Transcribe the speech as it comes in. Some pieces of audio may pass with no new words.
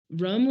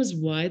rum was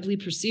widely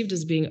perceived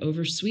as being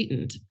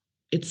oversweetened.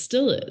 It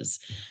still is.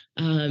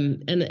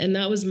 And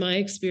that was my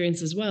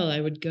experience as well.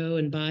 I would go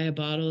and buy a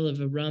bottle of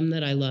a rum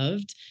that I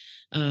loved.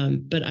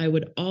 But I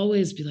would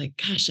always be like,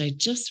 gosh, I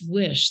just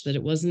wish that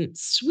it wasn't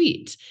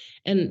sweet.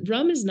 And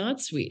rum is not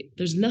sweet.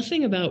 There's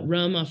nothing about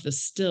rum off the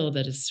still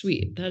that is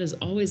sweet. That is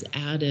always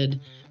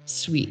added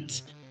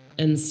sweet.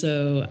 And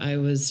so I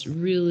was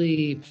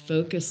really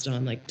focused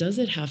on, like, does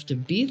it have to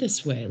be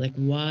this way? Like,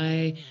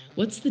 why?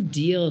 What's the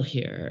deal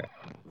here?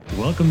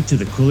 Welcome to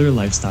the Cooler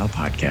Lifestyle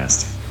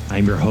Podcast.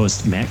 I'm your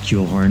host, Matt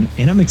Kuehlhorn,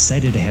 and I'm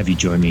excited to have you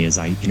join me as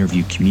I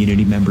interview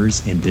community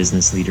members and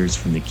business leaders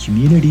from the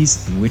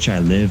communities in which I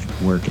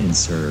live, work, and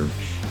serve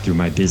through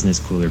my business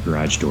Cooler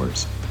Garage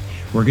Doors.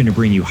 We're going to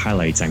bring you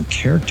highlights on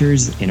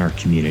characters in our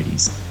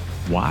communities.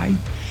 Why?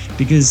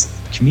 Because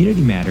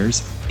community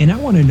matters, and I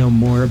want to know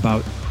more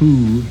about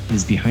who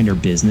is behind our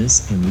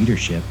business and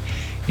leadership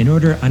in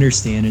order to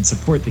understand and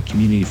support the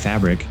community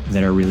fabric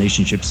that our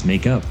relationships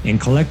make up. And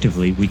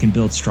collectively, we can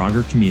build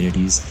stronger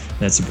communities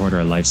that support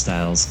our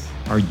lifestyles,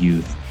 our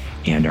youth,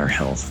 and our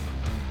health.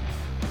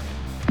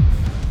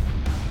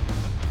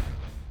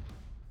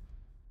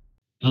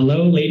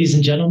 Hello, ladies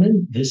and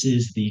gentlemen. This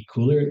is the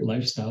Cooler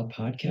Lifestyle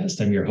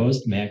Podcast. I'm your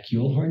host, Matt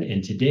Kuehlhorn,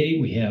 and today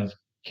we have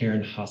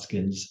Karen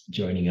Hoskins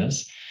joining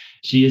us.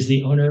 She is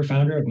the owner and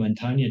founder of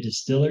Montanya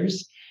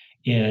Distillers,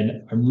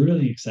 and I'm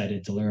really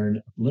excited to learn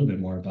a little bit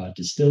more about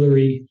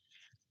distillery,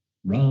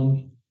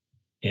 rum,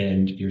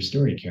 and your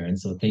story, Karen.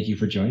 So thank you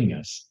for joining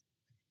us.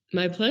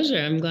 My pleasure.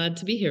 I'm glad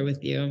to be here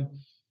with you.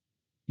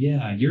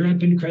 Yeah, you're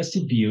up in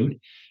Crested Butte.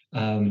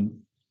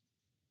 One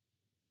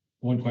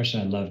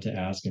question I'd love to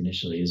ask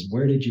initially is,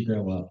 where did you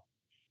grow up?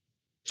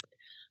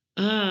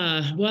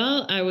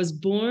 Well, I was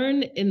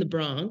born in the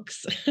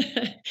Bronx.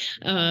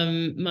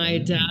 My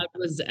dad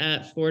was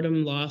at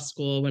Fordham Law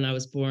School when I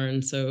was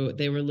born, so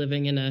they were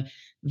living in a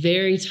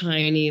very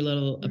tiny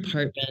little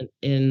apartment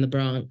in the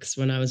Bronx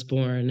when I was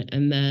born.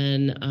 And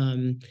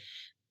then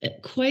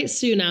quite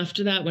soon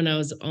after that, when I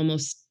was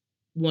almost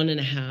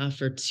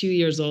 1.5 or 2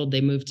 years old,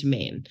 they moved to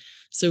Maine.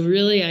 So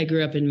really, I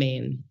grew up in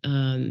Maine.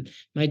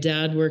 My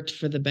dad worked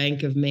for the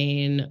Bank of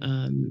Maine,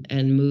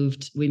 and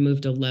we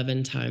moved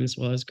 11 times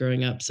while I was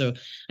growing up. So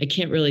I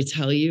can't really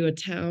tell you a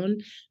town.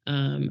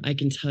 I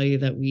can tell you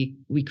that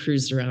we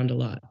cruised around a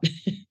lot.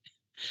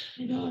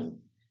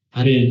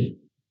 How did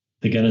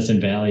the Gunnison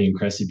Valley and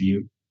Crested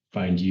Butte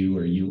find you,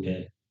 or you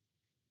it?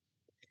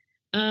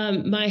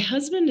 My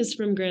husband is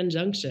from Grand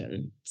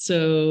Junction.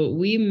 So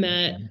we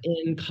met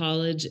in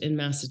college in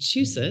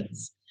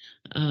Massachusetts.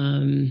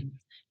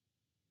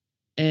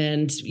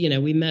 And,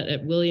 we met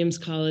at Williams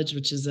College,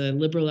 which is a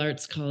liberal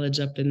arts college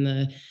up in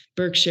the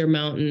Berkshire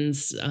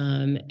Mountains.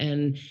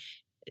 And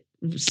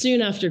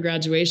soon after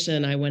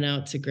graduation, I went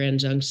out to Grand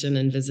Junction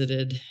and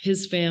visited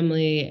his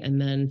family.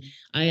 And then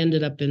I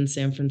ended up in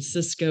San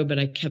Francisco, but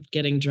I kept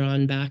getting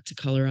drawn back to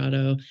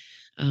Colorado.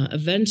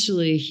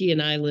 Eventually, he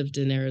and I lived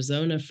in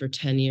Arizona for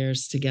 10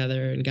 years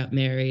together and got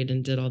married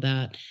and did all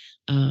that.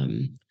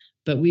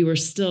 But we were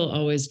still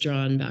always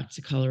drawn back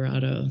to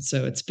Colorado.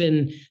 So it's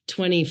been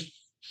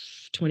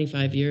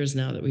 25 years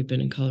now that we've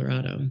been in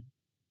Colorado.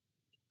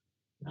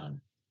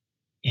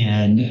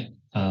 And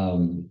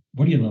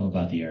what do you love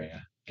about the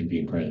area and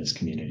being part of this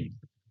community?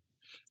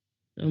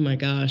 Oh my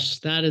gosh,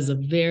 that is a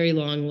very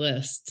long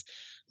list.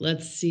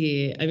 Let's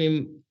see. I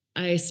mean,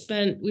 we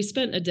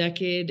spent a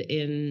decade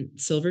in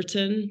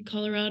Silverton,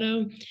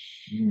 Colorado,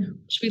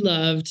 which we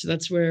loved.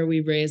 That's where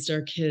we raised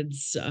our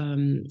kids,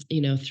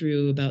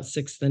 through about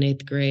 6th and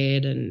 8th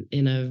grade, and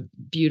in a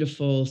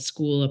beautiful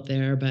school up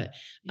there. But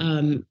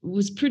it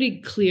was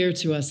pretty clear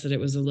to us that it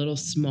was a little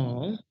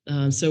small.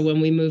 So when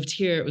we moved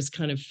here, it was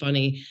kind of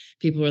funny.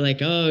 People were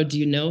like, "Oh, do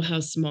you know how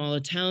small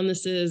a town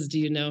this is? Do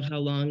you know how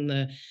long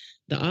the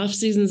off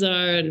seasons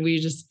are?" And we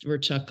just were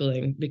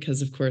chuckling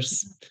because, of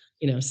course,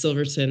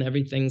 Silverton,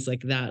 everything's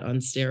like that on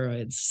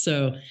steroids.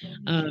 So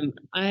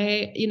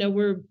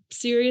we're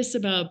serious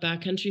about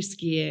backcountry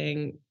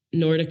skiing,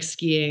 Nordic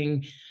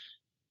skiing.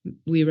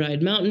 We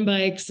ride mountain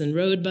bikes and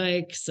road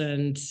bikes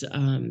and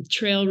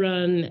trail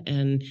run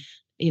and,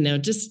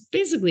 just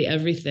basically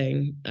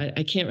everything.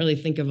 I can't really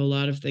think of a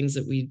lot of things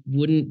that we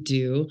wouldn't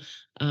do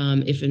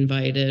if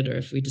invited or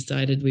if we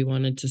decided we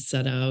wanted to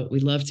set out. We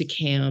love to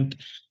camp.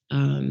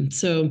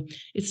 So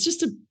it's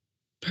just a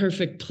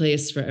perfect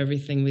place for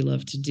everything we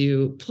love to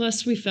do.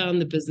 Plus, we found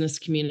the business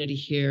community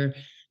here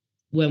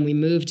when we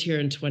moved here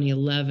in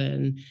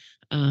 2011.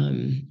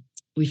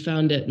 We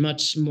found it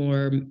much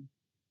more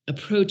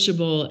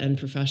approachable and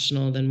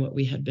professional than what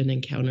we had been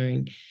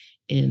encountering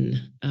in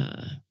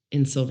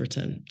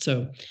Silverton.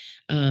 So,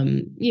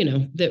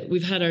 that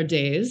we've had our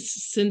days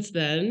since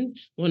then,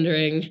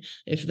 wondering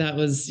if that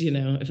was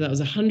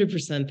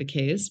 100% the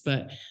case,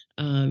 but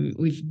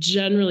we've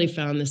generally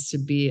found this to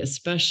be,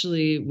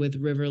 especially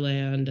with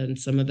Riverland and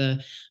some of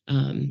the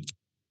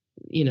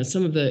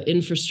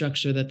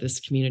infrastructure that this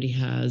community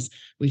has,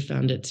 we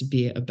found it to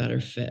be a better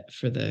fit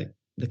for the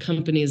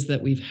companies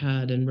that we've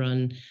had and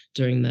run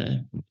during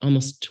the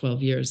almost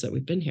 12 years that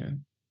we've been here.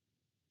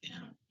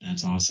 Yeah,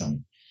 that's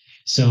awesome.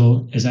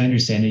 So, as I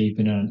understand it, you've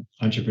been an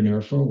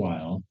entrepreneur for a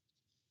while.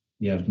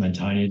 You have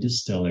Montanya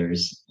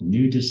Distillers, a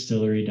new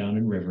distillery down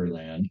in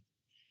Riverland.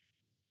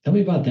 Tell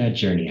me about that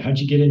journey. How'd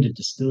you get into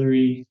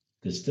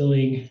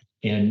distilling,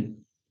 and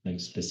like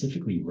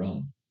specifically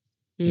rum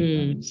and Mm.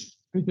 rums?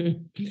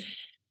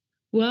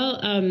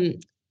 Well,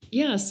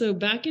 yeah, so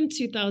back in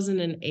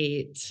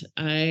 2008,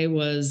 I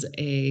was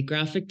a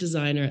graphic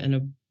designer and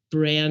a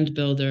brand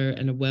builder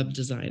and a web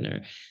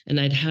designer. And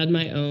I'd had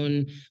my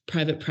own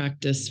private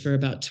practice for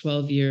about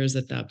 12 years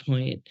at that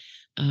point.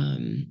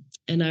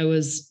 And I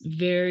was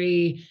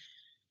very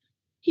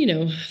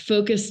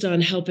focused on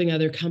helping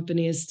other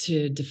companies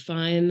to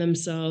define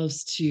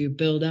themselves, to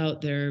build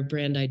out their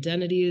brand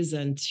identities,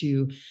 and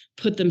to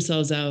put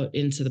themselves out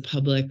into the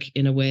public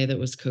in a way that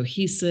was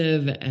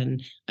cohesive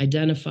and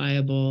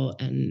identifiable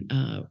and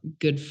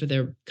good for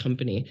their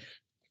company.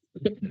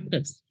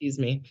 Excuse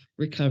me,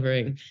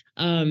 recovering.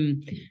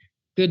 Um,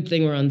 Good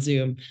thing we're on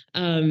Zoom.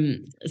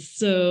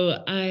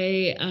 So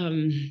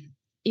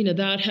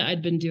that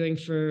I'd been doing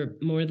for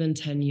more than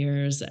 10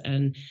 years.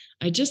 And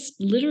I just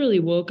literally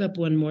woke up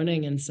one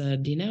morning and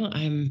said,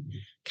 I'm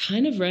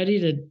kind of ready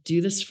to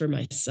do this for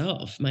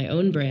myself, my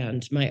own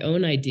brand, my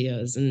own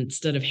ideas,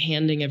 instead of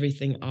handing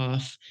everything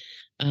off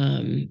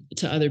to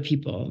other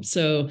people.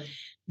 So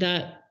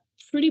that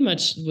pretty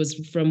much was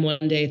from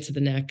one day to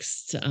the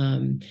next.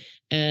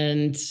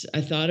 And I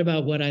thought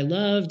about what I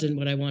loved and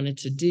what I wanted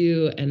to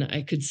do. And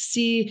I could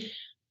see,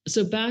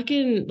 so back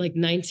in like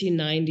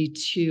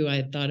 1992, I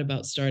had thought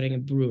about starting a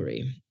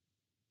brewery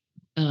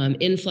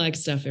in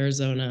Flagstaff,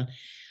 Arizona,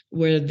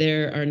 where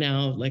there are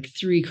now like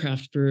three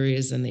craft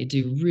breweries and they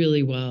do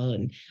really well.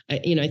 And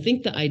I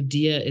think the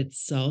idea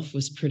itself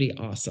was pretty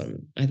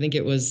awesome. I think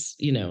it was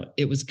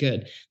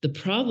good. The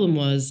problem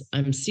was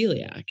I'm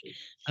celiac.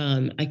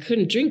 I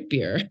couldn't drink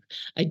beer.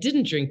 I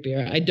didn't drink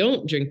beer. I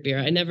don't drink beer.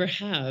 I never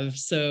have.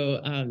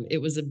 So it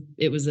was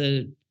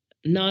a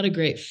not a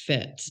great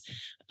fit.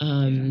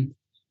 Yeah.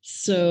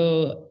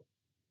 So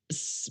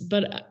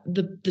but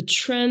the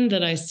trend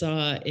that I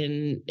saw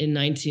in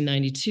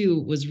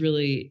 1992 was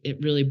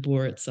really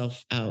bore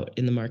itself out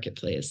in the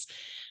marketplace.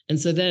 And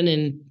so then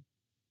in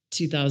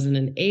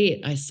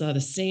 2008, I saw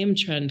the same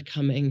trend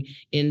coming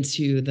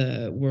into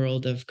the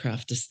world of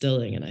craft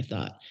distilling. And I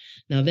thought,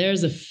 now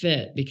there's a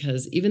fit,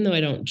 because even though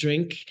I don't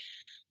drink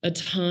a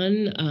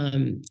ton,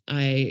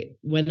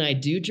 when I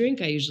do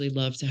drink, I usually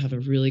love to have a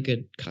really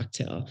good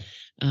cocktail.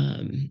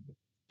 Um,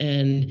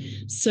 and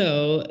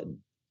so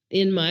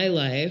in my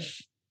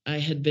life, I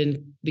had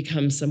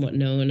become somewhat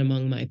known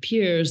among my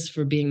peers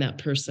for being that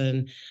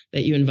person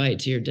that you invite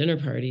to your dinner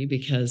party,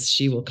 because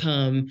she will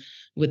come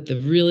with the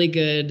really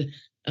good,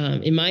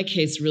 in my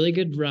case, really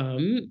good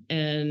rum,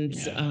 and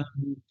Yeah.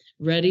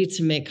 ready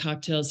to make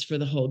cocktails for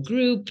the whole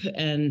group.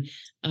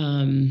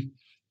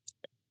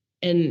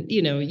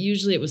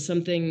 Usually it was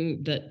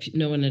something that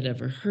no one had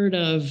ever heard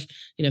of.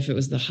 If it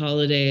was the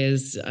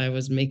holidays, I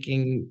was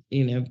making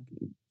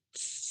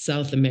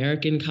South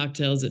American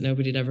cocktails that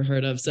nobody had ever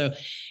heard of. So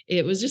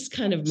it was just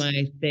kind of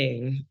my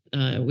thing.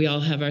 We all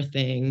have our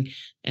thing,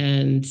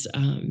 and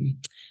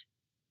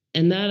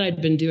that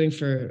I'd been doing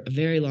for a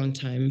very long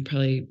time,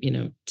 probably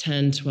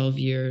 10, 12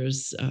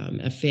 years,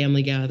 at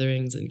family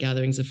gatherings and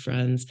gatherings of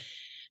friends.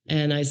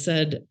 And I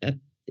said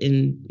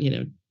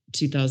in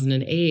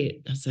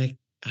 2008, I was like,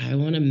 I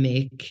want to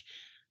make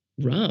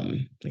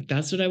rum. Like,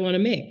 that's what I want to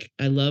make.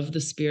 I love the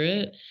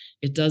spirit.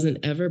 It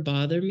doesn't ever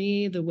bother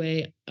me the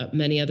way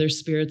many other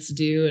spirits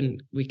do.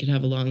 And we could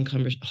have a long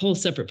conversation, whole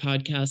separate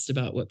podcast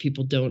about what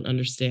people don't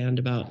understand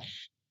about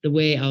the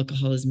way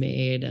alcohol is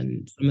made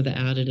and some of the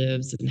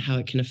additives and how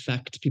it can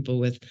affect people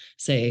with,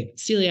 say,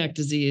 celiac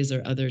disease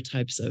or other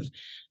types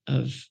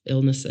of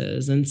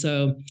illnesses. And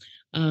so,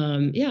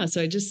 yeah,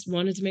 so I just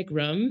wanted to make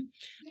rum.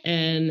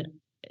 And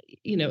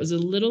it was a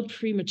little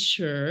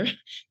premature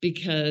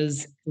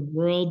because the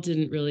world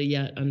didn't really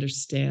yet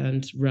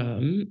understand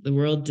rum. The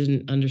world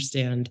didn't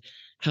understand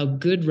how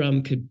good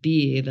rum could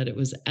be, that it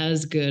was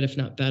as good, if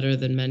not better,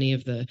 than many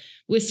of the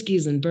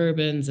whiskeys and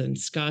bourbons and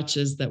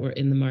scotches that were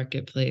in the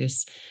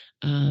marketplace.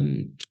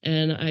 And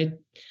I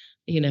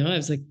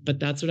was like, but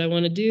that's what I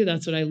want to do.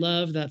 That's what I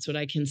love. That's what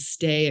I can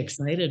stay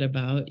excited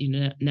about.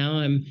 Now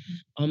I'm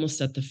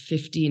almost at the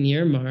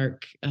 15-year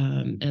mark,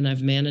 and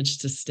I've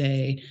managed to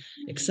stay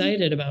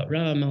excited about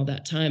rum all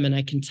that time. And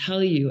I can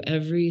tell you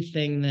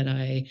everything that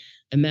I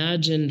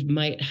imagined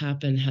might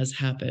happen has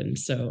happened.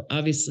 So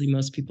obviously,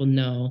 most people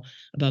know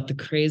about the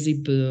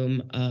crazy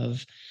boom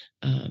of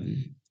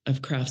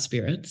craft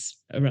spirits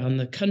around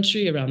the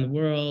country, around the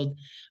world.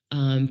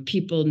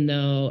 People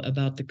know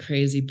about the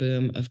crazy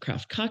boom of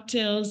craft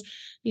cocktails.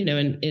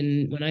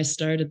 And when I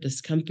started this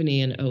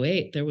company in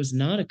 '08, there was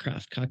not a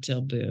craft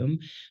cocktail boom.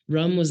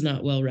 Rum was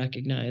not well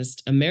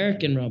recognized.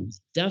 American rum was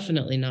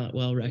definitely not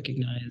well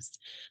recognized.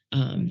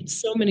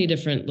 So many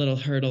different little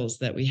hurdles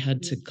that we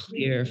had to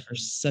clear for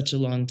such a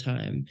long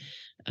time.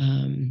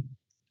 Um,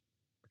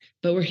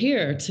 but we're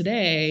here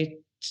today,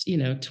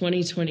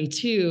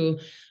 2022,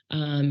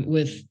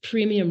 with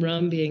premium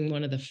rum being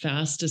one of the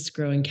fastest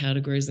growing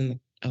categories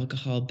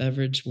alcohol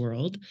beverage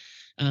world.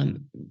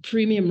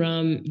 Premium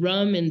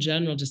rum in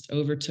general just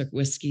overtook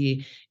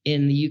whiskey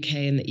in the UK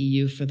and the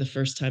EU for the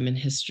first time in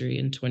history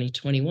in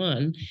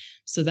 2021.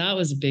 So that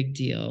was a big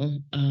deal.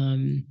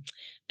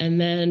 And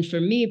then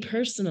for me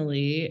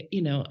personally,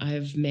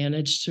 I've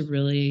managed to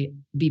really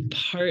be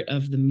part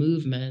of the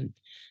movement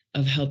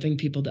of helping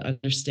people to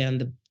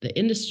understand the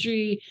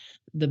industry,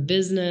 the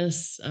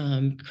business,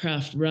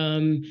 craft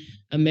rum,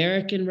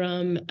 American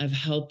rum. I've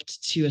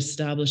helped to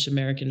establish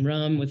American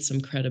rum with some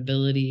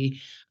credibility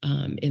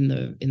in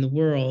the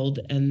world,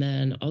 and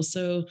then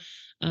also,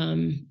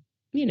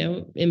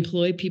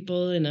 employ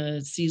people in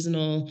a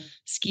seasonal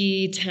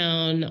ski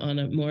town on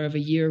a more of a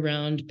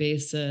year-round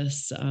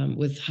basis,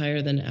 with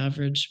higher than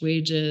average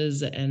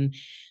wages and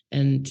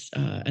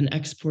an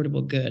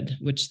exportable good,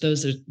 which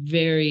those are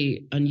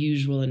very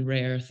unusual and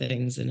rare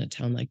things in a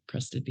town like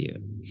Crested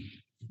Butte.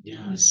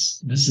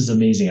 Yes, this is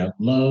amazing. I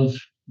love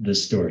the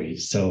story.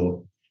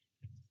 So,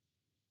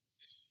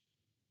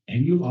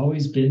 have you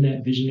always been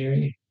that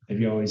visionary? Have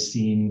you always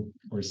seen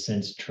or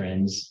sensed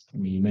trends? I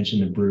mean, you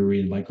mentioned the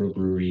brewery, the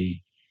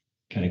microbrewery,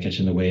 kind of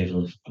catching the wave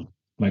of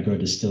micro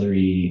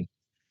distillery,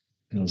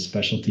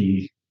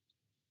 specialty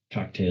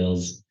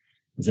cocktails.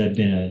 Has that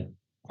been a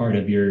part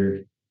of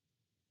your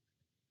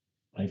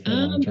life for a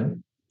long Um,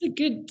 term?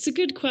 it's a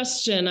good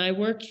question. I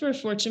worked for a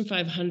Fortune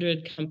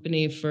 500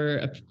 company for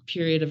a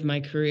period of my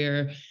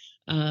career,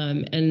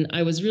 and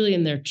I was really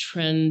in their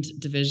trend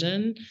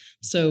division.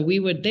 So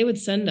they would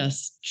send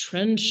us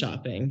trend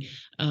shopping.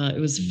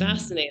 It was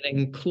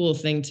fascinating, cool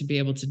thing to be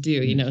able to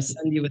do.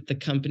 Send you with the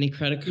company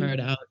credit card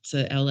out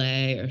to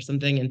LA or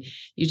something, and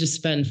you just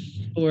spend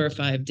 4 or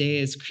 5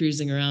 days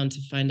cruising around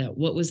to find out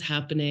what was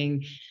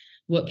happening,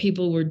 what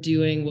people were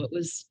doing, what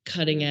was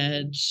cutting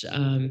edge.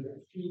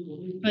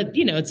 But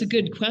it's a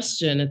good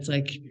question. It's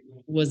like,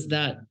 was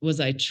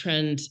I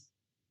trend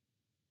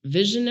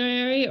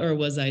visionary or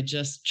was I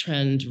just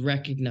trend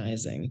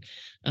recognizing?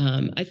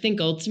 I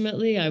think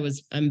ultimately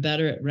I'm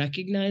better at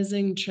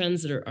recognizing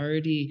trends that are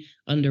already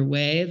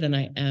underway than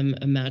I am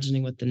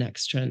imagining what the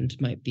next trend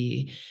might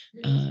be.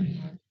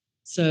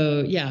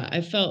 So yeah,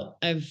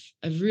 I've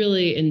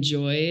really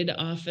enjoyed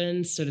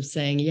often sort of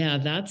saying, yeah,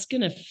 that's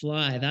gonna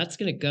fly, that's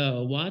gonna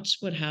go. Watch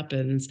what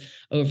happens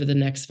over the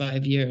next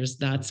 5 years.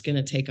 That's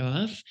gonna take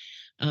off.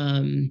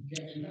 Um,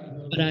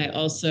 but I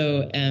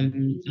also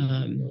am,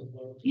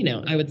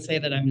 I would say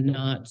that I'm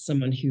not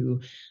someone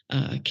who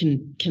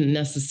can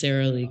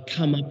necessarily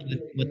come up with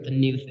what the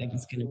new thing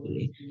is going to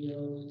be.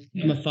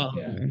 I'm a Yeah, yeah,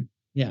 follower.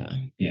 Yeah.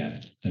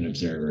 yeah. An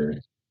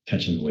observer,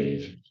 catching the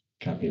wave.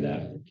 Copy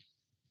that.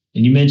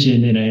 And you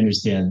mentioned, and I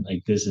understand,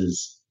 like this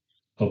is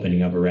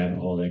opening up a rabbit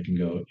hole that can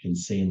go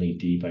insanely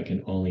deep. I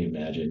can only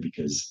imagine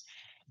because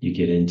you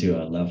get into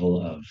a level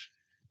of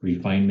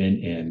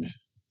refinement and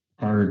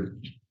art,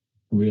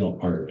 real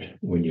art,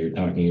 when you're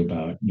talking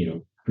about,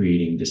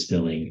 creating,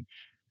 distilling.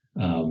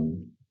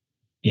 Um,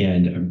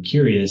 and I'm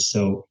curious.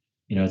 So,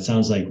 it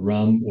sounds like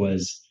rum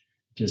was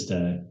just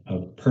a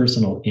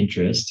personal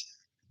interest,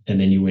 and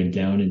then you went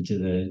down into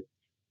the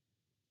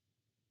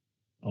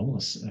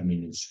almost, I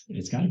mean,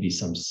 it's got to be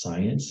some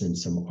science and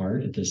some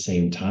art at the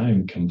same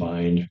time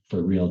combined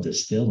for real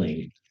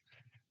distilling.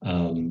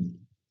 um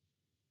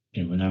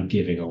and without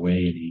giving away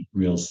any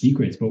real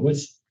secrets, but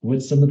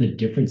what's some of the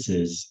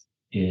differences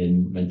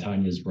in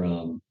Montanya's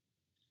rum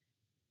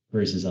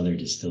versus other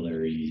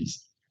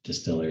distillers?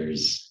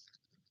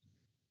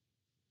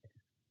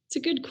 It's a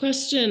good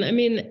question. I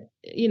mean,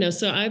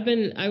 so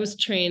I was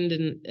trained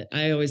in,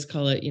 I always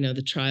call it,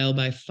 the trial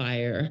by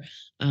fire.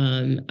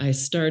 I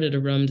started a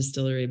rum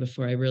distillery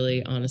before I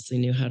really honestly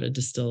knew how to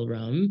distill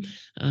rum.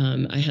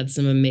 I had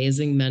some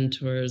amazing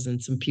mentors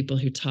and some people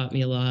who taught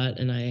me a lot.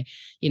 And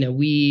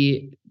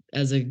we,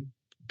 as a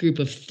group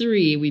of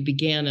three, we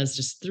began as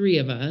just three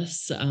of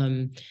us.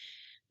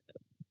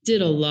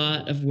 Did a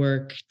lot of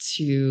work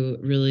to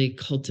really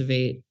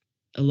cultivate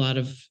a lot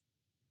of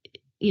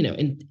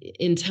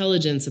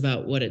intelligence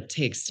about what it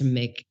takes to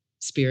make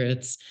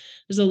spirits.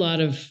 There's a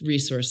lot of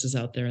resources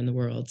out there in the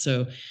world.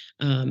 So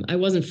I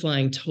wasn't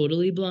flying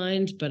totally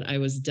blind, but I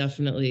was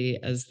definitely,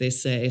 as they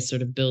say,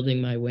 sort of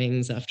building my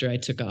wings after I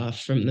took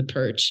off from the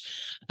perch.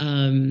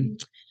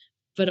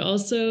 But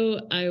also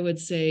I would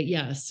say,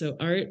 yeah, so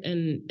art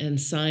and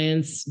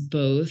science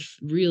both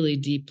really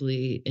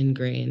deeply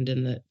ingrained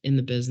in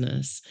the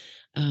business.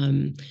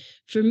 um,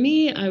 for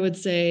me, I would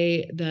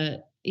say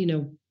that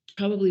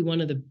probably one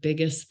of the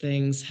biggest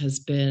things has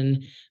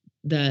been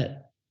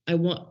that I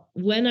want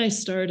when I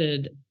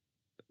started,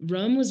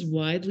 rum was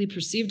widely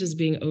perceived as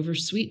being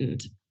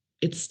oversweetened.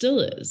 It still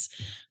is.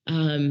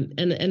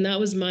 And that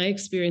was my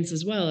experience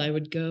as well. I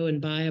would go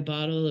and buy a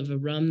bottle of a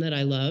rum that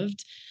I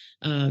loved,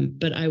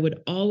 but I would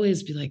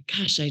always be like,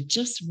 gosh, I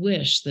just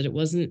wish that it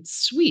wasn't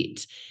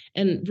sweet.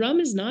 And rum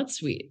is not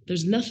sweet.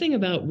 There's nothing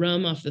about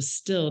rum off the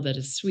still that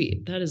is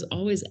sweet. That is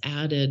always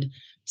added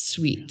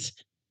sweet.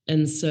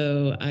 And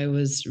so I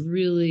was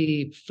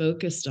really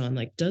focused on,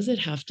 like, does it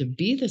have to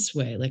be this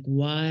way? Like,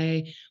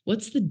 why?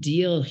 What's the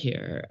deal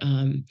here?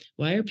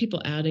 Why are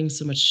people adding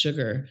so much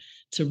sugar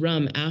to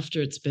rum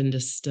after it's been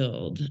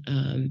distilled.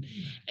 And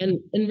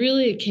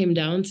really it came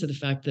down to the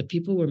fact that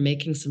people were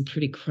making some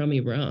pretty crummy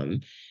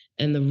rum,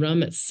 and the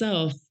rum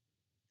itself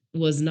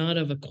was not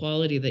of a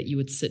quality that you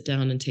would sit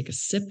down and take a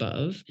sip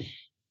of.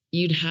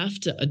 You'd have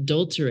to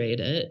adulterate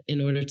it in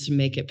order to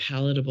make it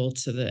palatable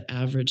to the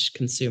average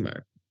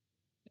consumer.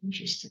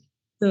 Interesting.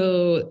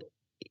 So,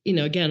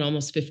 again,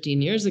 almost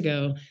 15 years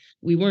ago,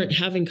 we weren't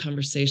having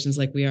conversations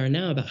like we are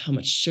now about how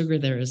much sugar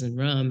there is in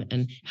rum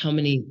and how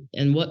many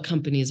and what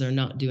companies are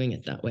not doing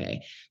it that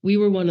way. We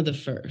were one of the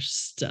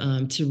first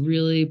to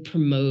really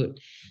promote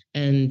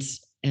and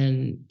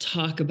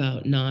talk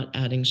about not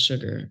adding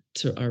sugar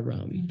to our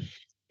rum,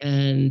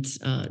 and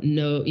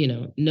no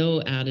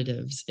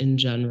additives in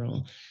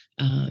general.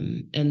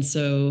 And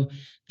so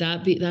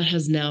that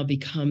has now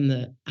become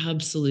the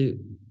absolute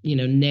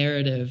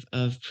narrative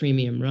of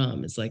premium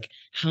rum. It's like,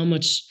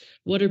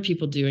 what are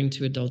people doing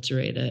to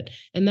adulterate it?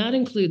 And that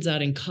includes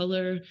adding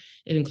color,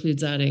 it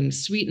includes adding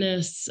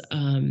sweetness,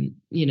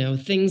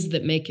 things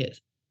that make it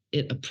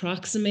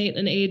approximate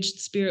an aged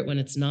spirit when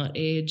it's not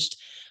aged.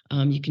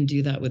 You can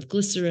do that with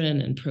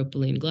glycerin and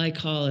propylene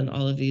glycol and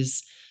all of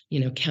these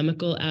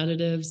chemical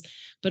additives.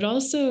 But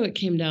also it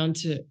came down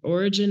to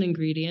origin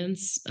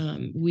ingredients.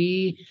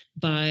 We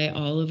buy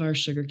all of our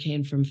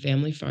sugarcane from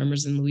family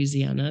farmers in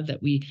Louisiana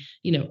that we,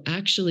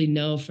 actually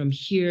know from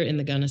here in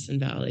the Gunnison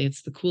Valley.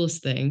 It's the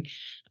coolest thing.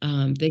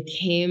 They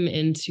came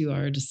into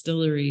our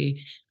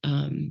distillery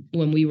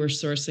when we were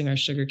sourcing our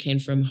sugarcane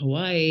from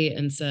Hawaii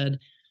and said,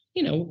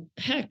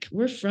 heck,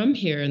 we're from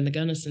here in the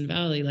Gunnison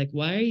Valley. Like,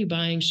 why are you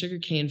buying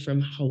sugarcane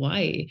from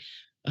Hawaii?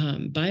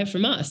 Buy it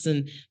from us.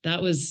 And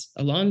that was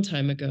a long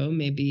time ago,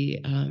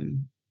 maybe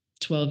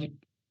 12,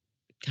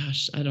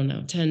 gosh, I don't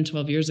know, 10,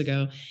 12 years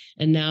ago.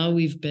 And now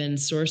we've been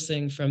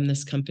sourcing from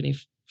this company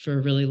for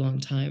a really long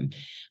time.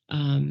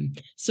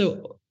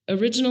 So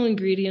original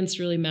ingredients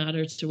really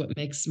matter to what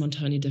makes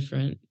Montanya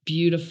different.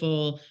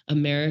 Beautiful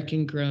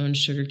American grown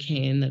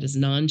sugarcane that is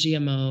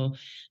non-GMO,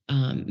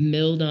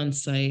 milled on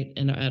site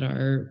and at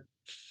our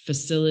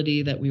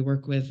facility that we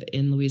work with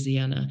in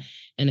Louisiana.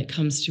 And it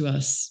comes to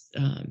us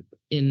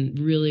in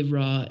really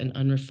raw and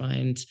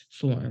unrefined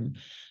form.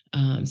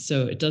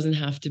 So it doesn't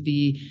have to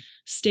be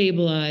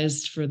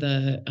stabilized for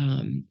the,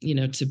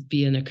 to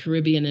be in a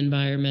Caribbean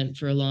environment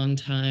for a long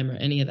time or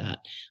any of that.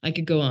 I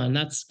could go on.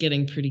 That's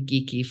getting pretty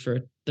geeky for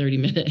a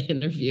 30-minute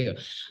interview.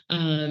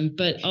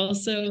 But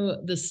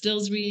also the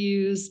stills we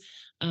use.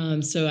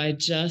 So I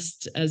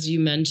just, as you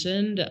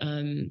mentioned,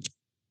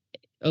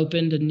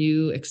 opened a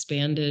new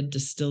expanded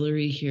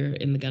distillery here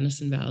in the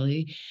Gunnison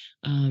Valley.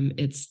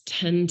 It's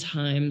 10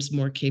 times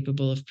more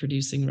capable of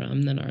producing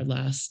rum than our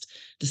last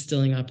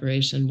distilling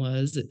operation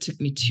was. It took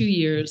me 2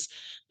 years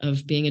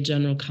of being a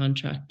general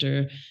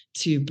contractor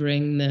to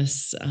bring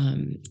this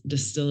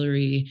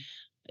distillery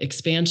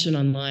expansion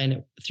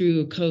online.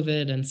 Through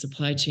COVID and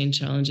supply chain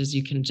challenges,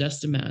 you can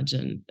just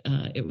imagine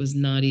it was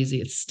not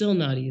easy. It's still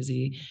not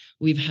easy.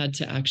 We've had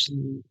to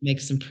actually make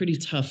some pretty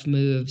tough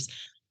moves.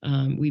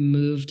 We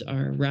moved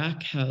our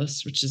rack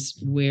house, which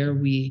is where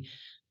we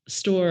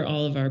store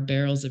all of our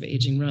barrels of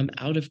aging rum,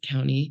 out of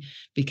county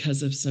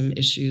because of some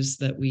issues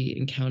that we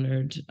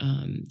encountered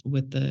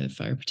with the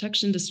fire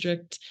protection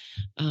district.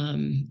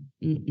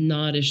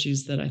 Not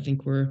issues that I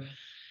think were,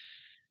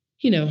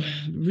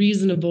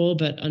 reasonable,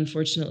 but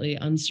unfortunately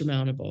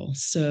unsurmountable.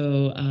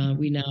 So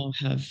we now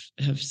have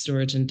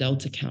storage in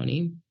Delta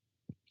County.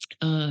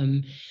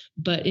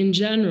 But in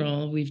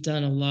general, we've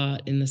done a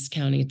lot in this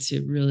county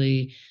to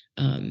really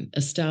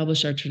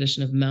establish our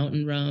tradition of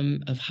mountain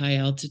rum, of high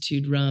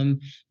altitude rum,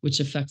 which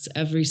affects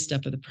every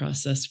step of the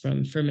process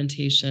from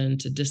fermentation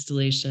to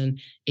distillation,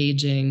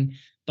 aging,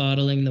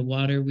 bottling, the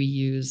water we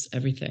use,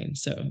 everything.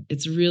 So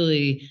it's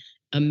really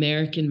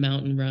American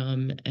mountain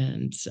rum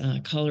and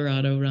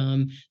Colorado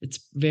rum.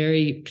 It's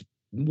very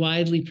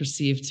widely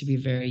perceived to be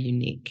very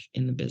unique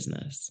in the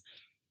business.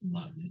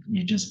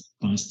 You just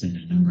busted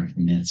a number of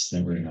myths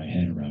that were in my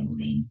head around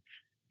rum.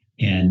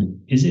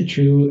 And is it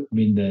true? I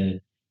mean, the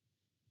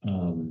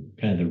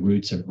kind of the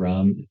roots of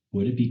rum,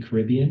 would it be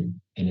Caribbean?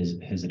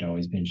 And has it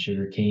always been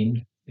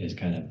sugarcane as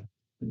kind of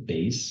the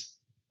base?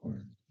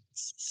 Or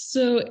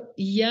so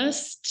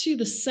yes to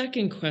the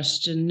second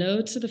question,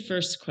 no to the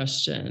first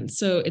question.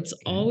 So it's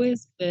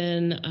always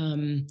been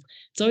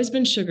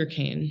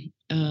sugarcane,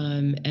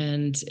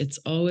 and it's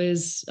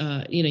always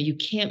you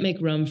can't make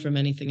rum from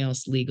anything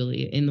else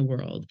legally in the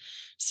world.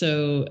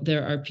 So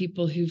there are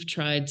people who've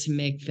tried to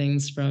make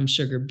things from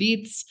sugar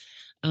beets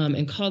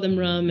and call them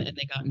rum, and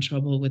they got in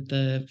trouble with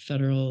the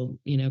federal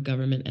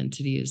government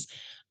entities.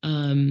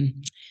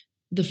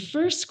 The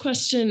first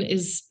question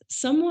is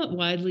somewhat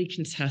widely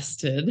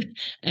contested,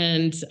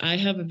 and I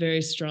have a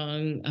very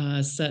strong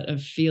set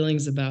of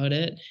feelings about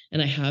it,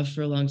 and I have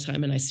for a long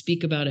time, and I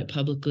speak about it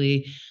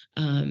publicly.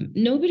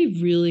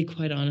 Nobody really,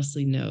 quite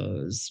honestly,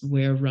 knows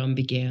where rum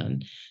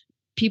began.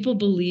 People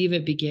believe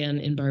it began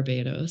in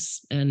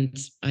Barbados, and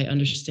I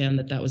understand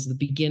that that was the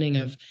beginning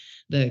of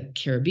the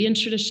Caribbean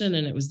tradition,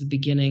 and it was the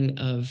beginning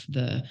of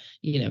the,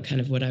 kind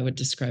of what I would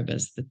describe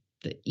as the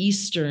the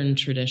Eastern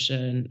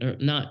tradition, or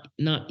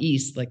not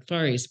East, like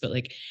Far East, but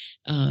like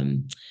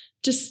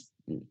just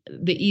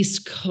the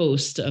East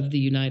Coast of the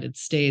United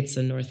States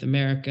and North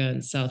America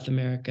and South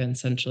America and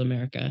Central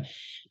America.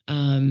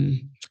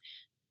 Um,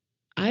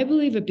 I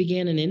believe it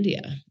began in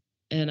India,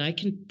 and I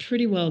can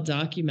pretty well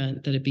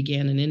document that it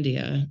began in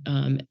India.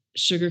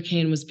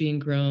 Sugarcane was being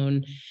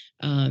grown,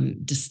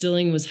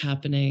 distilling was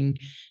happening.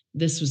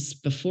 This was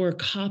before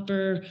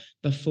copper,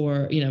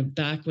 before,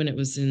 back when it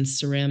was in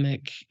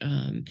ceramic.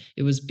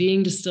 It was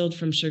being distilled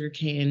from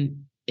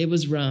sugarcane. It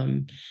was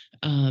rum.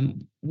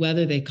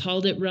 Whether they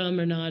called it rum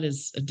or not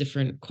is a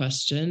different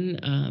question.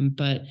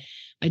 But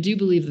I do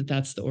believe that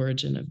that's the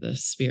origin of the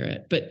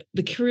spirit. But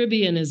the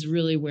Caribbean is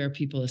really where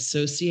people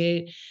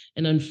associate.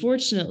 And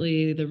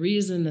unfortunately, the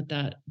reason that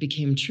that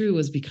became true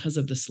was because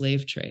of the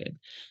slave trade.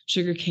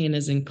 Sugarcane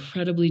is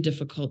incredibly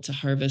difficult to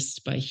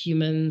harvest by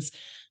humans.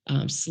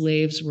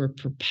 Slaves were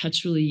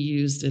perpetually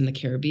used in the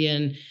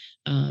Caribbean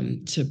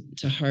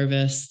to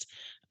harvest.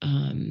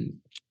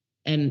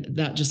 And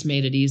that just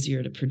made it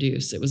easier to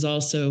produce. It was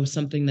also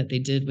something that they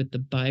did with the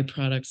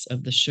byproducts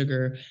of the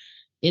sugar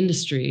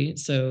industry.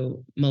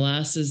 So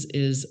molasses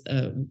is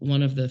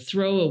one of the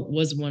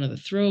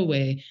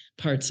throwaway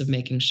parts of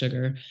making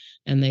sugar,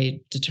 and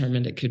they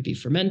determined it could be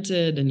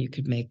fermented, and you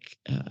could make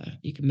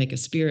a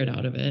spirit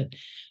out of it.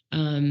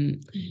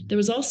 There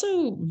was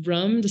also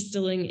rum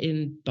distilling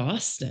in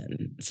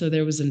Boston. So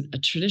there was a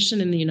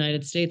tradition in the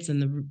United States,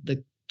 and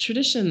the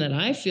tradition that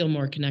I feel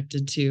more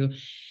connected to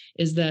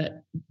is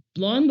that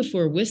long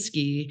before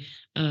whiskey,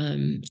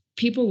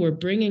 people were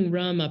bringing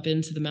rum up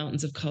into the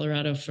mountains of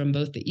Colorado from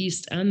both the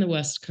east and the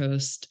west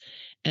coast,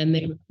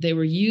 and they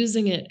were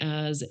using it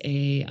as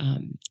a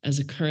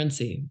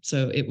currency.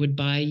 So it would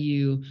buy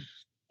you,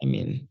 I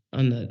mean,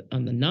 on the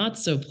not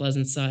so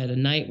pleasant side, a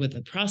night with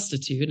a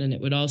prostitute, and it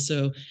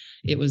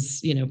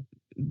was,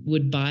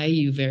 would buy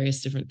you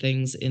various different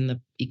things in the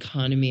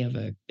economy of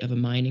a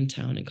mining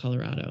town in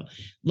Colorado,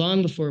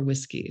 long before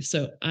whiskey.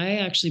 So I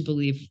actually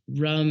believe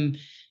rum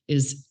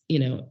is,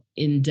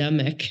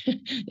 endemic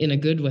in a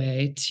good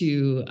way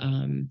to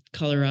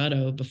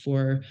Colorado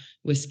before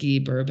whiskey,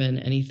 bourbon,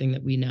 anything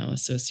that we now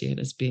associate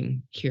as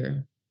being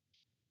here.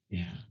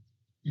 Yeah,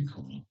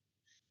 cool.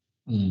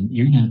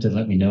 You're going to have to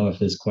let me know if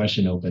this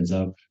question opens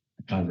up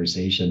a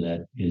conversation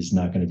that is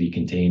not going to be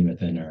contained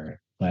within our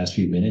last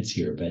few minutes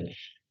here. But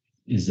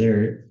is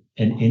there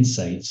an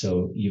insight?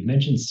 So you've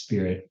mentioned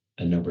spirit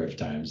a number of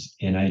times,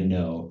 and I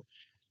know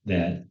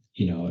that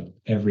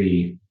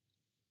every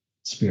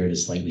spirit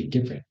is slightly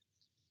different.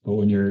 But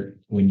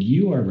when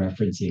you are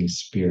referencing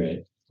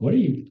spirit, what are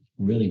you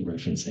really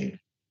referencing?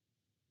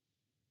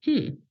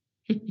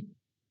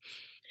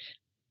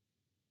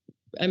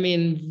 I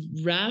mean,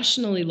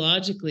 rationally,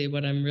 logically,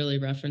 what I'm really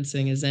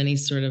referencing is any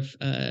sort of,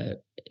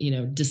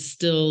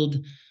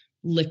 distilled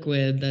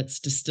liquid that's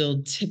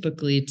distilled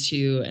typically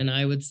to, and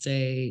I would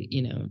say,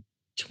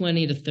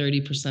 20 to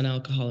 30%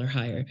 alcohol or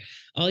higher.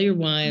 All your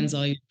wines,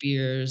 all your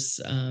beers,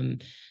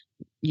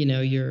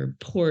 your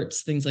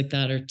ports, things like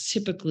that are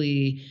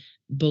typically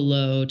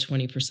below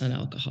 20%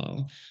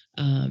 alcohol.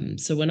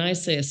 So when I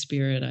say a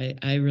spirit,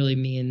 I really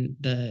mean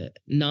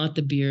not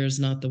the beers,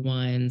 not the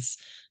wines,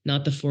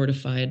 not the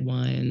fortified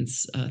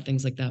wines,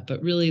 things like that,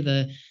 but really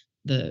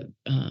the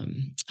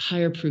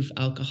higher proof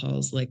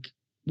alcohols like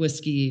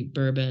whiskey,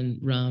 bourbon,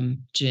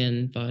 rum,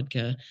 gin,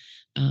 vodka.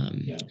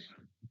 Yeah.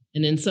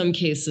 And in some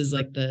cases,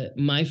 like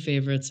my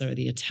favorites are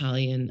the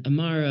Italian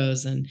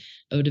Amaros and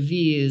eau de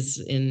vies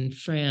in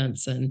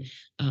France, and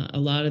a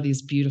lot of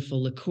these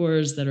beautiful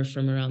liqueurs that are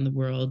from around the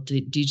world,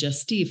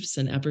 digestifs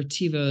and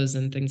aperitivos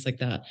and things like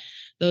that.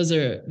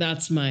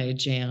 That's my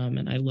jam,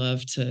 and I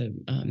love to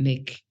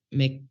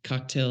make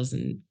cocktails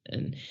and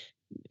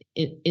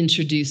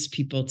introduce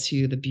people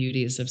to the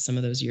beauties of some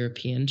of those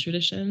European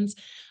traditions.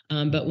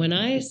 But when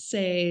I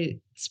say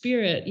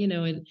spirit,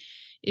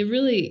 it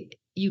really,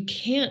 you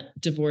can't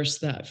divorce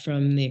that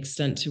from the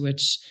extent to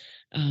which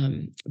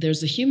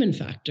there's a human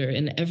factor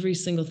in every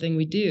single thing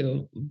we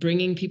do,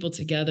 bringing people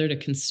together to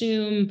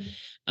consume.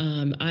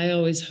 I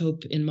always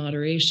hope in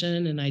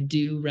moderation, and I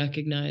do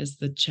recognize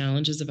the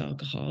challenges of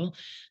alcohol.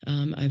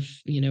 I've,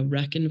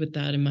 reckoned with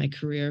that in my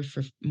career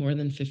for more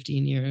than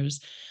 15 years.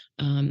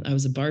 I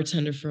was a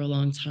bartender for a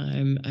long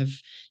time.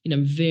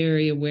 I'm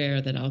very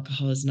aware that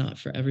alcohol is not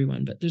for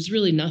everyone, but there's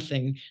really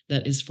nothing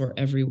that is for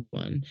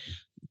everyone.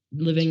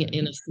 Living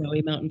in a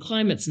snowy mountain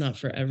climate's not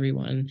for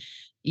everyone.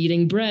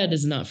 Eating bread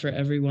is not for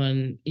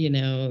everyone.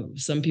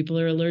 Some people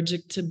are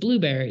allergic to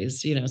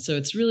blueberries, so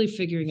it's really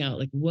figuring out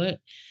like what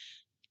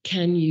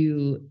can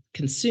you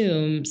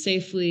consume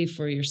safely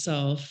for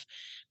yourself,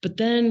 but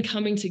then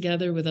coming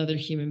together with other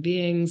human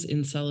beings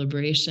in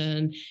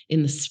celebration,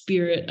 in the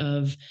spirit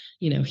of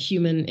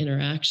human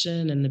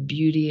interaction and the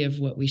beauty of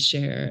what we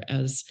share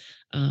as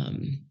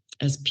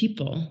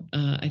people.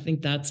 I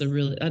think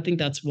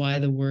that's why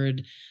the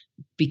word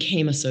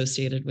became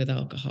associated with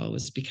alcohol,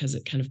 was because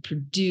it kind of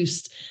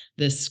produced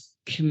this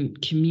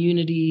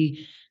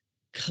community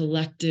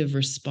collective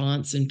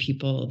response in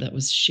people that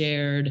was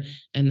shared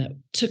and that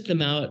took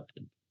them out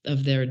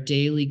of their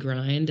daily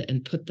grind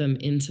and put them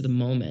into the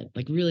moment,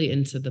 like really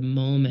into the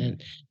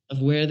moment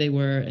of where they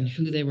were and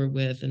who they were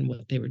with and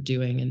what they were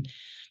doing. And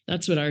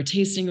that's what our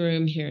tasting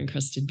room here in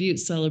Crested Butte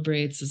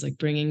celebrates, is like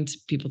bringing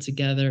people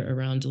together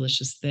around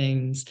delicious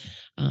things,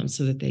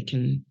 so that they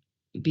can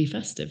be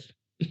festive.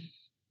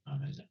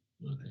 Love it.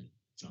 Love it.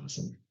 It's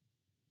awesome.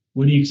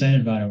 What are you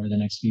excited about over the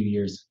next few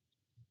years?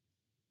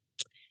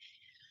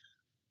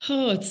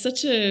 Oh, it's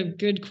such a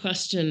good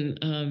question.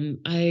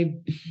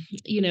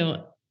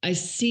 I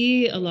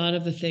see a lot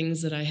of the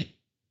things that I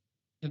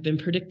have been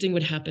predicting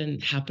would happen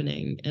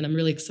happening, and I'm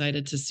really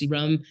excited to see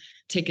rum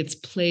take its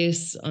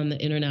place on the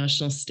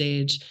international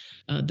stage,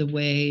 the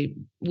way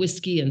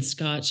whiskey and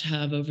scotch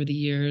have over the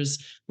years,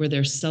 where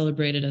they're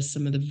celebrated as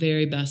some of the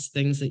very best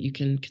things that you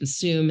can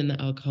consume in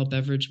the alcohol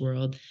beverage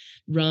world.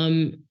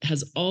 Rum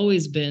has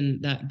always been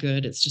that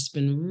good. It's just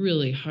been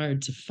really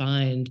hard to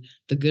find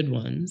the good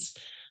ones.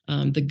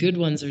 The good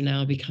ones are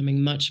now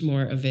becoming much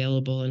more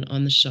available and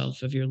on the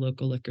shelf of your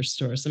local liquor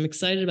store. So I'm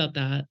excited about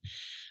that.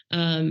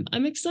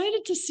 I'm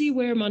excited to see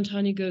where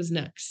Montanya goes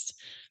next.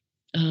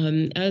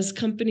 As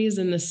companies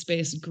in this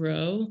space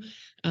grow,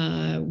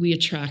 we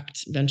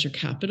attract venture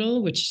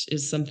capital, which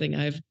is something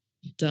I've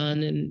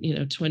done in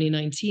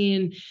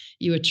 2019.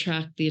 You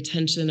attract the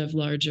attention of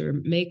larger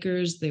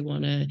makers. They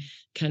want to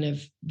kind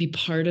of be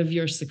part of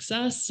your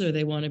success, or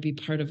they want to be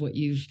part of what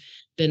you've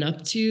been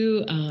up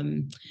to.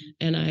 And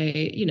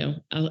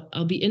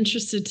I'll be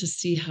interested to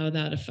see how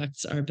that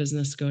affects our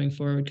business going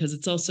forward, because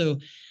it's also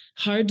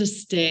hard to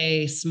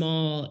stay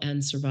small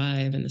and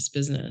survive in this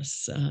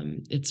business.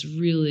 It's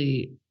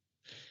really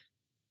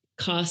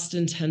cost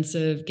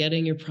intensive.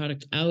 Getting your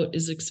product out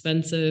is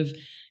expensive.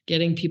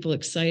 Getting people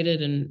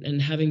excited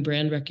and having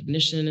brand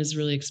recognition is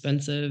really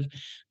expensive.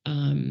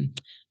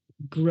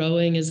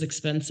 Growing is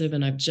expensive,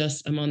 and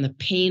I'm on the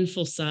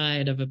painful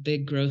side of a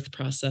big growth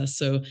process.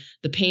 So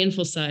the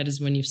painful side is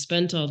when you've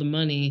spent all the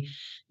money,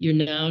 you're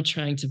now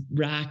trying to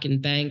rack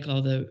and bank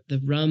all the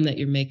rum that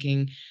you're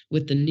making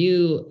with the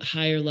new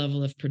higher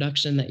level of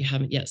production that you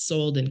haven't yet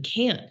sold and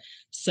can't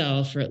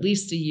sell for at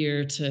least a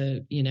year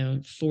to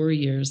 4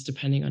 years,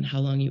 depending on how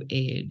long you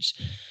age.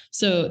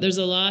 So there's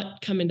a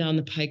lot coming down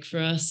the pike for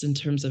us in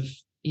terms of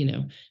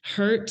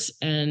hurt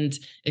and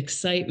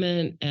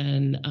excitement,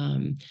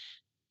 and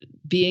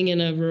being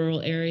in a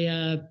rural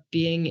area,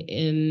 being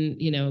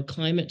in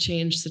climate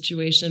change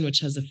situation, which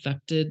has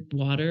affected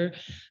water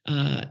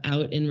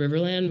out in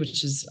Riverland,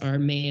 which is our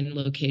main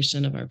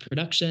location of our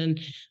production.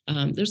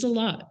 There's a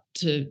lot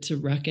to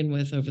reckon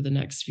with over the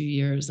next few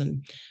years,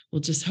 and we'll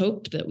just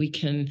hope that we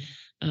can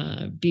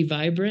be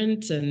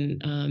vibrant.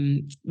 And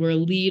we're a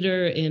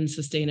leader in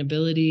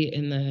sustainability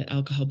in the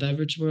alcohol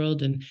beverage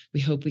world, and we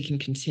hope we can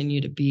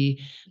continue to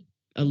be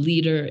a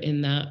leader in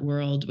that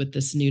world with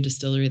this new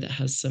distillery that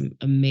has some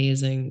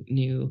amazing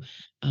new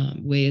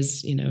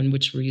ways, in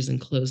which we're using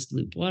closed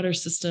loop water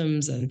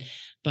systems and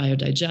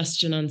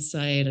biodigestion on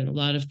site, and a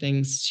lot of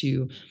things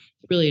to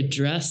really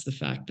address the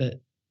fact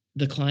that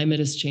the climate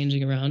is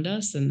changing around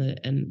us,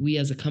 and we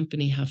as a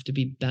company have to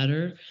be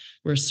better.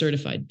 We're a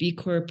certified B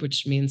Corp,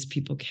 which means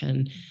people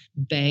can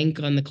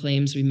bank on the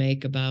claims we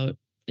make about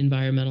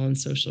environmental and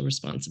social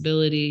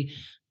responsibility,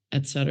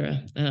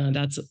 etc.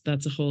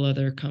 That's a whole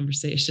other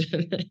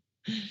conversation.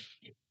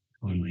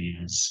 Totally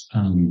is.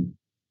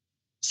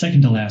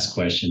 Second to last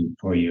question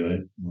for you,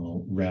 and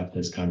we'll wrap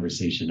this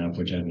conversation up,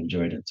 which I've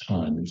enjoyed a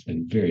ton. It's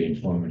been very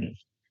informative.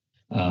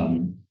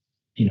 Um,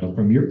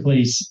 from your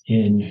place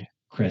in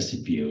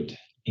Crested Butte,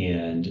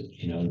 and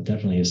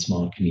definitely a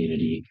small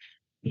community,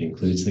 it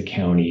includes the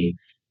county.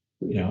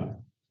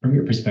 From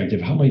your perspective,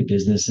 how might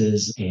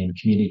businesses and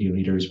community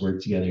leaders work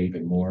together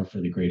even more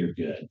for the greater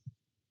good?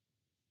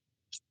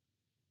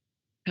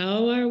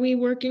 How are we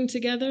working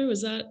together?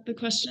 Was that the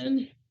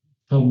question?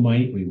 How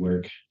might we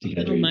work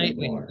together How even might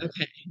we? more?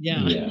 Okay,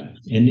 yeah. Yeah,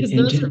 and Because and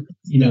those are to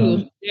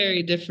two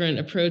very different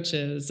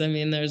approaches. I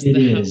mean, there's it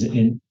the how. is,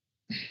 and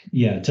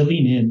yeah, to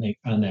lean in like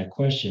on that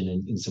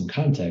question in some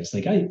context,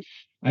 like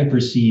I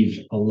perceive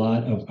a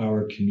lot of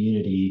our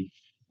community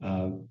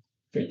uh,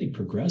 fairly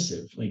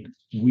progressive. Like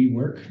we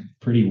work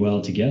pretty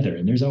well together,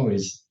 and there's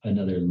always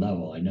another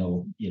level. I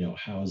know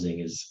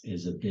housing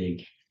is a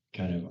big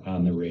kind of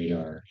on the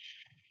radar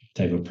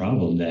type of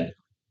problem that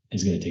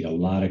is going to take a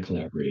lot of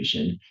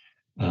collaboration.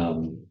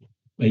 Um,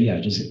 but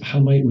yeah, just how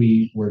might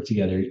we work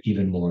together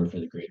even more for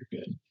the greater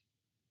good?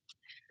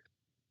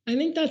 I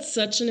think that's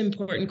such an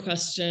important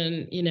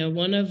question.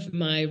 One of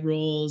my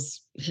roles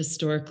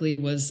historically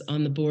was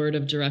on the board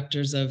of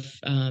directors of,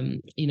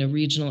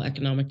 regional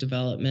economic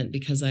development,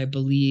 because I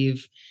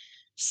believe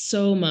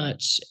so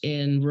much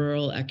in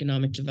rural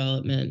economic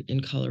development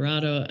in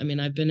Colorado. I mean,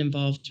 I've been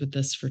involved with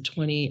this for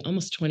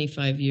almost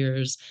 25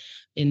 years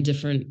in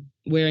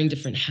wearing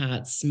different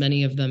hats,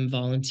 many of them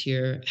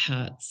volunteer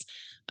hats.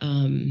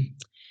 Um,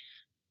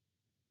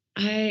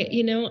 I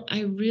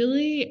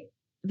really,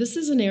 this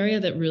is an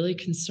area that really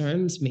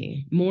concerns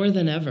me more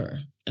than ever.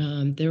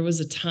 There was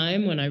a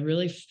time when I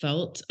really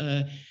felt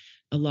a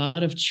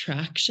lot of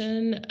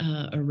traction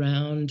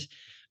around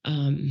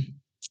um,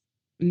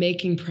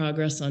 making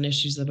progress on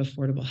issues of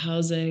affordable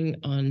housing,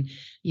 on,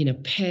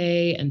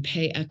 pay and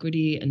pay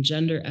equity and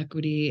gender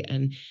equity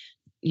and,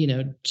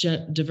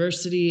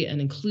 diversity and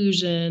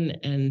inclusion,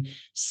 and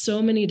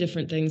so many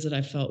different things that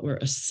I felt were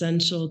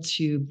essential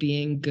to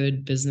being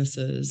good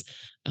businesses.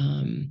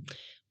 Um,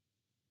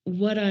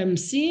 what I'm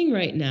seeing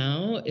right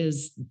now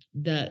is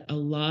that a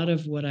lot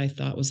of what I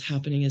thought was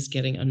happening is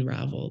getting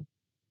unraveled.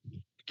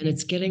 And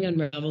it's getting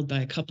unraveled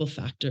by a couple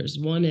factors.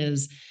 One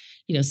is,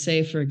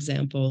 say, for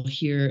example,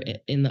 here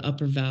in the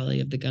upper valley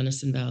of the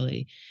Gunnison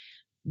Valley,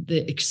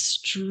 the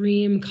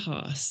extreme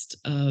cost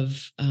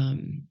of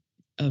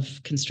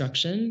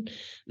construction,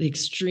 the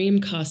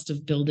extreme cost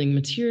of building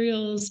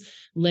materials,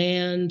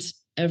 land,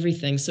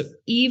 everything. So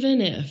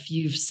even if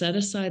you've set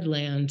aside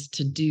land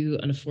to do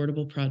an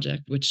affordable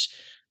project, which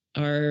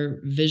our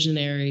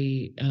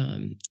visionary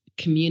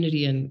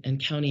community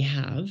and county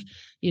have,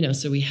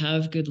 so we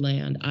have good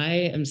land. I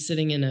am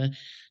sitting in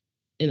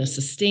a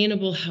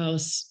sustainable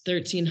house,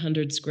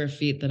 1,300 square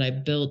feet that I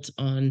built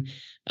on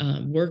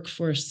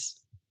workforce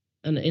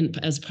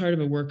as part of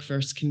a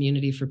workforce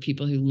community for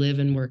people who live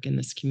and work in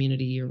this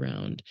community year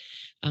round.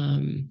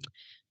 Um,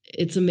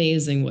 it's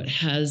amazing what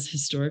has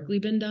historically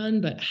been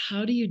done, but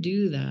how do you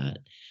do that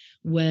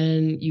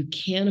when you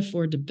can't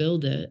afford to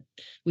build it?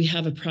 We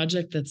have a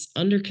project that's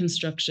under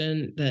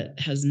construction that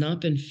has not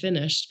been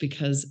finished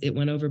because it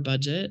went over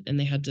budget and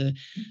they had to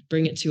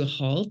bring it to a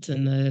halt,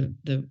 and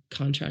the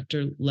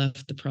contractor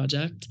left the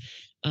project.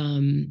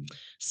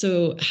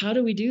 So how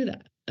do we do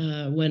that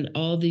when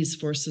all these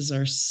forces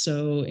are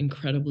so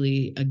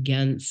incredibly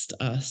against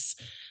us?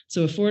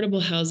 So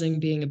affordable housing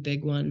being a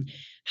big one.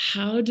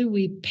 How do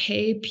we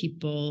pay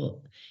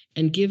people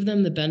and give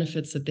them the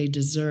benefits that they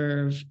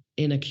deserve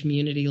in a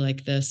community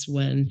like this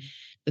when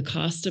the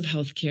cost of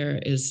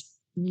healthcare is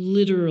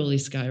literally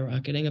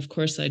skyrocketing? Of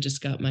course, I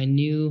just got my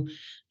new,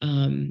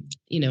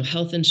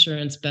 health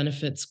insurance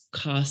benefits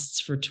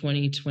costs for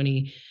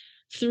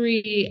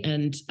 2023,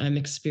 and I'm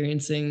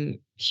experiencing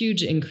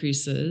huge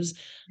increases.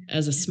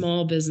 As a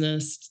small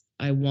business,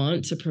 I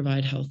want to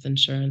provide health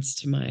insurance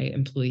to my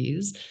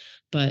employees,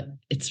 but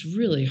it's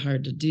really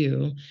hard to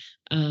do.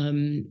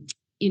 Um,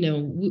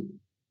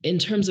 in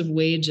terms of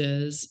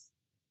wages,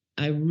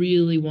 I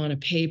really want to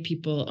pay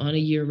people on a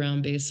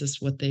year-round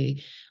basis what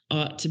they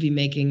ought to be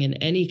making in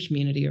any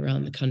community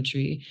around the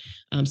country,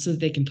 so that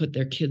they can put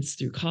their kids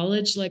through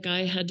college like I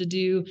had to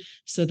do,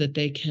 so that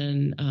they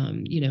can,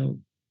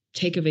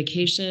 take a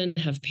vacation,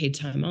 have paid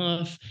time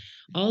off,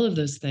 all of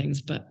those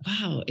things. But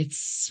wow, it's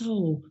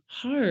so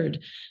hard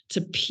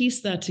to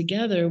piece that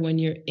together when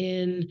you're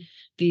in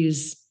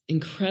these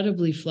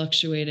incredibly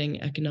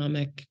fluctuating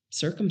economic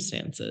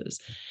circumstances.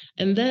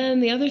 And then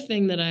the other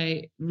thing that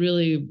I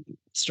really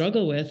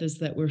struggle with is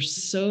that we're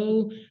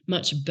so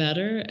much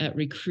better at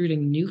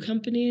recruiting new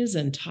companies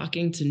and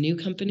talking to new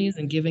companies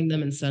and giving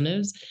them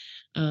incentives.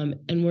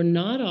 And we're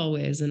not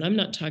always, and I'm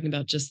not talking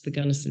about just the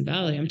Gunnison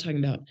Valley, I'm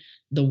talking about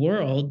the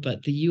world,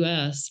 but the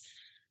US,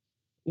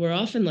 we're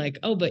often like,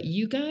 oh, but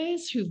you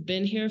guys who've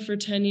been here for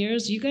 10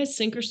 years, you guys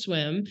sink or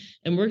swim,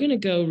 and we're going to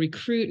go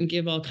recruit and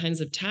give all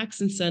kinds of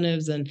tax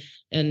incentives and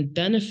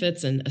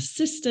benefits and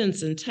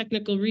assistance and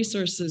technical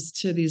resources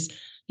to these,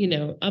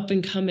 up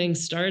and coming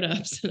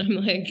startups. And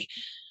I'm like,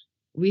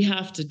 we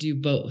have to do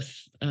both.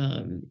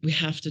 We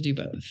have to do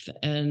both.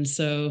 And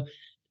so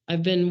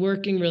I've been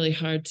working really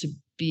hard to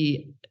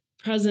be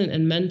present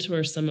and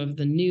mentor some of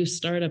the new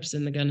startups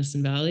in the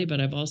Gunnison Valley,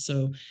 but I've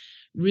also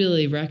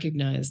really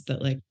recognized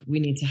that like we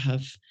need to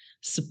have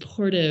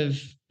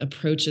supportive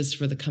approaches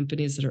for the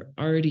companies that are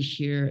already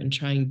here and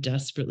trying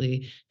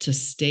desperately to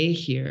stay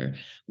here,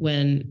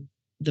 when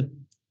the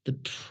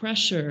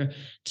pressure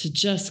to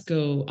just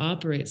go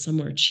operate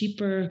somewhere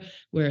cheaper,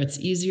 where it's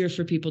easier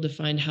for people to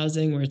find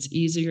housing, where it's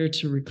easier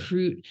to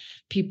recruit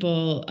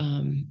people.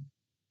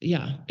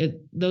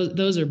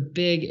 Those are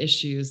big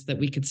issues that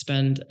we could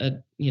spend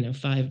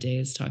 5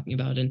 days talking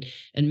about, and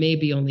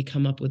maybe only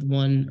come up with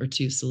one or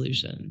two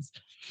solutions.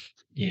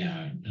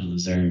 Yeah,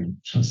 those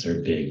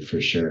are big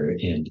for sure.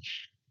 And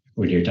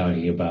when you're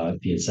talking about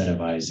the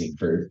incentivizing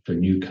for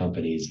new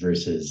companies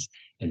versus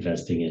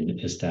investing in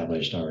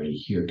established already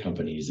here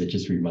companies, it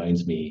just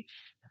reminds me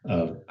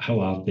of how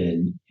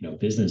often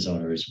business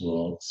owners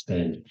will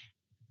spend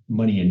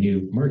money in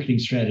new marketing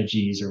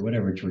strategies or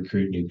whatever to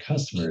recruit new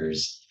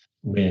customers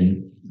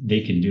when they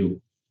can do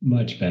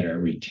much better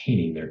at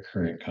retaining their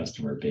current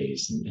customer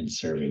base and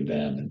serving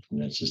them.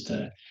 And that's just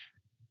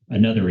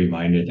another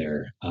reminder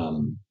there.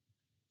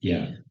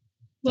 Yeah,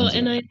 Well, tons of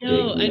and I big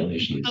know real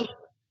issues.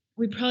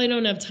 we probably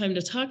don't have time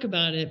to talk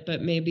about it,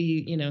 but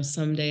maybe,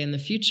 someday in the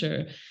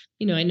future.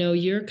 I know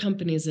your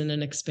company's in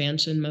an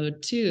expansion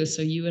mode too.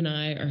 So you and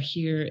I are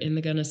here in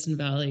the Gunnison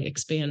Valley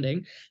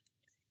expanding.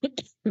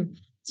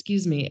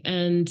 Excuse me.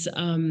 And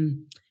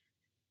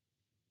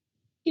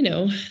you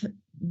know,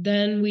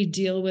 then we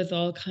deal with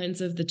all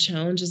kinds of the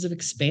challenges of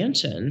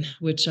expansion,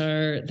 which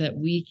are that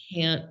we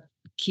can't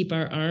keep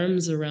our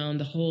arms around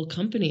the whole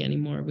company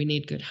anymore. We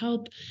need good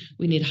help.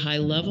 We need high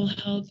level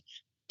help.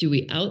 Do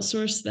we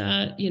outsource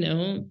that?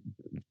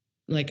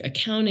 like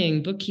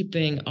accounting,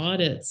 bookkeeping,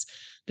 audits,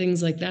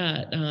 things like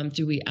that.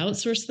 Do we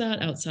outsource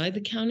that outside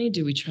the county?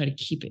 Do we try to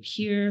keep it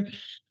here?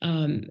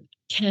 Um,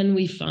 can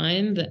we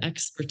find the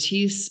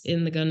expertise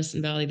in the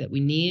Gunnison Valley that we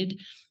need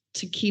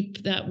to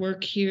keep that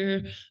work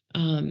here?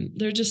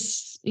 They're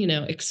just,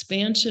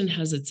 expansion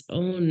has its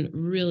own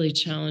really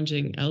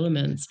challenging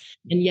elements,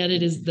 and yet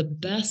it is the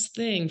best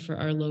thing for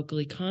our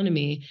local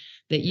economy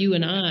that you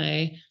and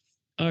I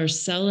are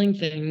selling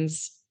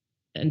things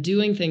and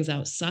doing things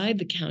outside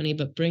the county,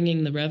 but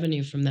bringing the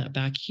revenue from that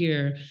back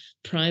here,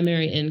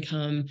 primary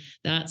income,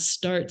 that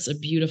starts a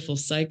beautiful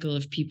cycle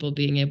of people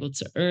being able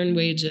to earn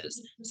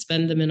wages,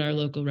 spend them in our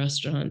local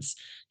restaurants,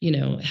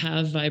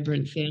 have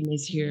vibrant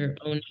families here,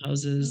 own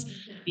houses,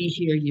 be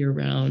here year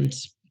round.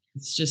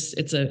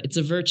 It's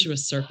a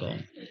virtuous circle.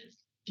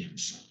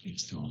 Yes,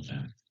 thanks to all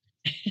that.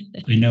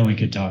 I know we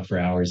could talk for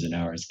hours and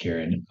hours,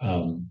 Karen,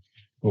 but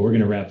we're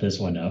going to wrap this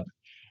one up.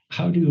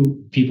 How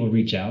do people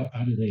reach out?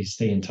 How do they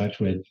stay in touch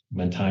with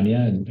Montanya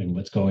and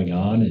what's going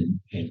on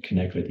and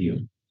connect with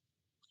you?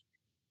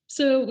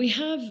 So we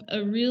have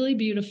a really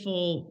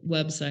beautiful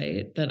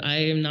website that I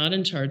am not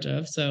in charge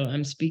of. So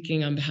I'm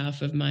speaking on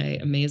behalf of my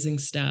amazing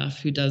staff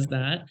who does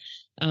that,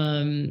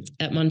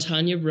 at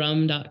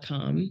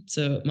montanyarum.com.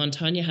 So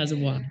Montanya has a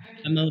Y,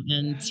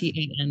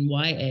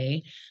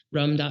 Montanya,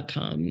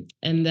 rum.com.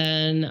 And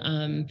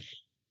then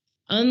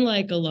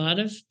unlike a lot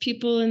of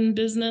people in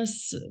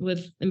business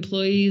with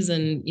employees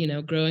and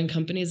growing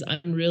companies,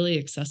 I'm really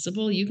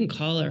accessible. You can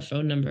call our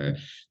phone number,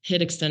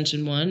 hit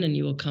extension 1, and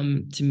you will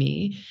come to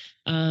me.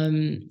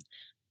 um,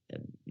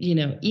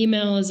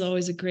 Email is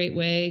always a great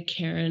way.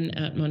 Karen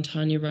at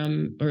Montanya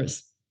Rum, or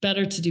it's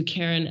better to do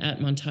Karen at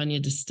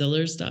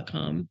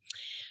montanyadistillers.com.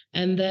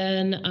 And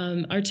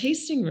then our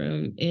tasting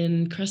room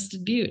in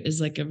Crested Butte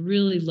is like a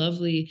really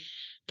lovely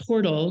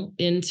portal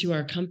into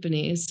our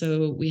company.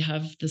 So we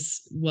have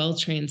this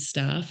well-trained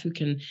staff who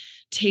can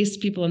taste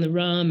people in the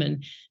rum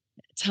and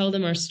tell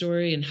them our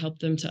story and help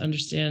them to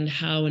understand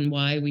how and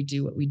why we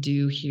do what we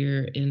do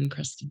here in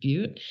Crested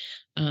Butte.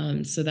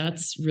 So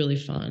that's really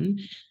fun.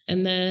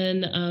 And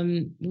then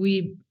I'm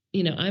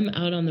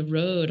out on the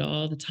road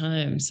all the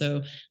time.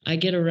 So I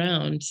get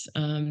around.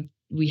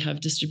 We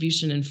have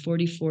distribution in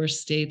 44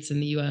 states in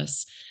the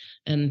US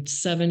and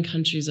 7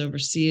 countries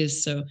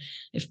overseas. So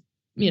if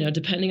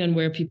depending on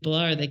where people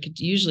are, they could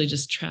usually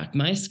just track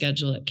my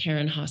schedule at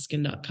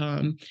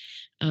karenhoskin.com,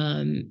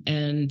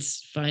 and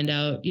find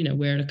out,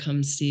 where to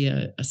come see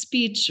a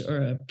speech or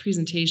a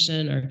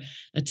presentation or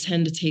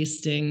attend a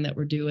tasting that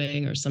we're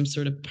doing or some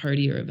sort of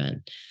party or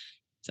event.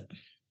 So.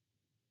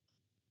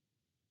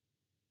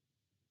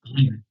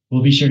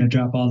 We'll be sure to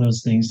drop all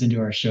those things into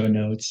our show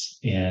notes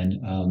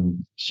and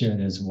share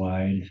those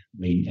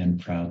widely and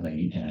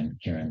proudly. And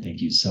Karen,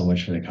 thank you so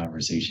much for the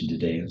conversation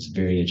today. It was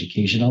very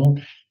educational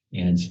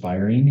and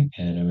inspiring,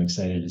 and I'm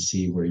excited to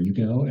see where you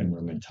go and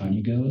where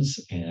Montanya goes.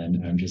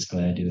 And I'm just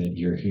glad that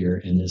you're here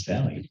in this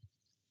valley.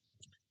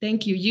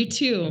 Thank you. You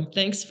too.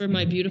 Thanks for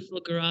my beautiful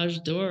garage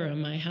door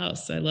on my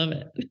house. I love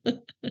it.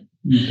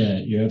 You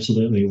bet. You're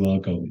absolutely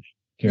welcome.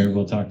 Karen,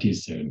 we'll talk to you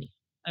soon.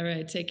 All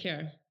right. Take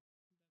care.